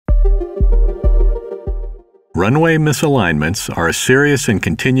Runway misalignments are a serious and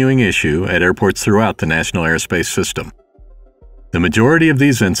continuing issue at airports throughout the National Airspace System. The majority of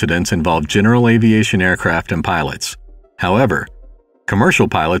these incidents involve general aviation aircraft and pilots. However, commercial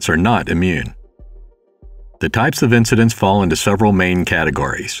pilots are not immune. The types of incidents fall into several main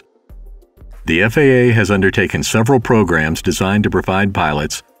categories. The FAA has undertaken several programs designed to provide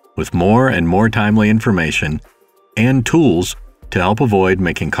pilots with more and more timely information and tools to help avoid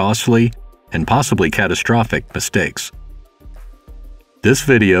making costly and possibly catastrophic mistakes. This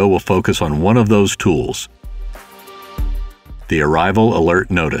video will focus on one of those tools, the Arrival Alert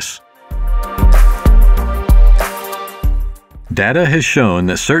Notice. Data has shown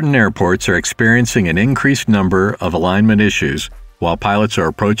that certain airports are experiencing an increased number of alignment issues while pilots are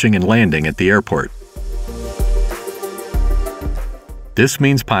approaching and landing at the airport. This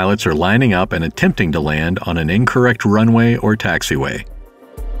means pilots are lining up and attempting to land on an incorrect runway or taxiway.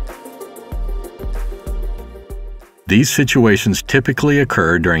 These situations typically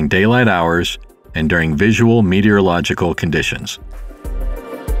occur during daylight hours and during visual meteorological conditions.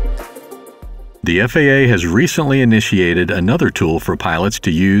 The FAA has recently initiated another tool for pilots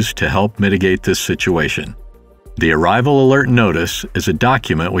to use to help mitigate this situation. The Arrival Alert Notice is a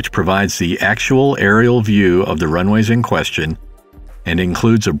document which provides the actual aerial view of the runways in question and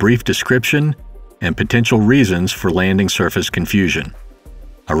includes a brief description and potential reasons for landing surface confusion.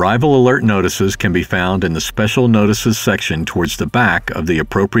 Arrival alert notices can be found in the Special Notices section towards the back of the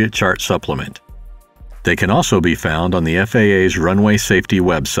appropriate chart supplement. They can also be found on the FAA's Runway Safety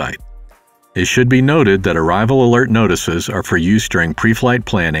website. It should be noted that arrival alert notices are for use during pre-flight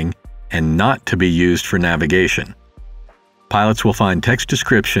planning and not to be used for navigation. Pilots will find text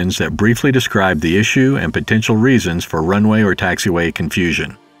descriptions that briefly describe the issue and potential reasons for runway or taxiway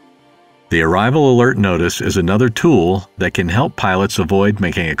confusion. The Arrival Alert Notice is another tool that can help pilots avoid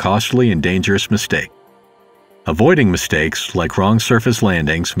making a costly and dangerous mistake. Avoiding mistakes like wrong surface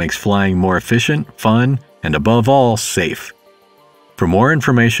landings makes flying more efficient, fun, and above all, safe. For more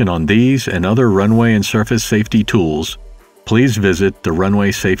information on these and other runway and surface safety tools, please visit the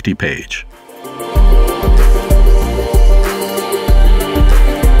Runway Safety page.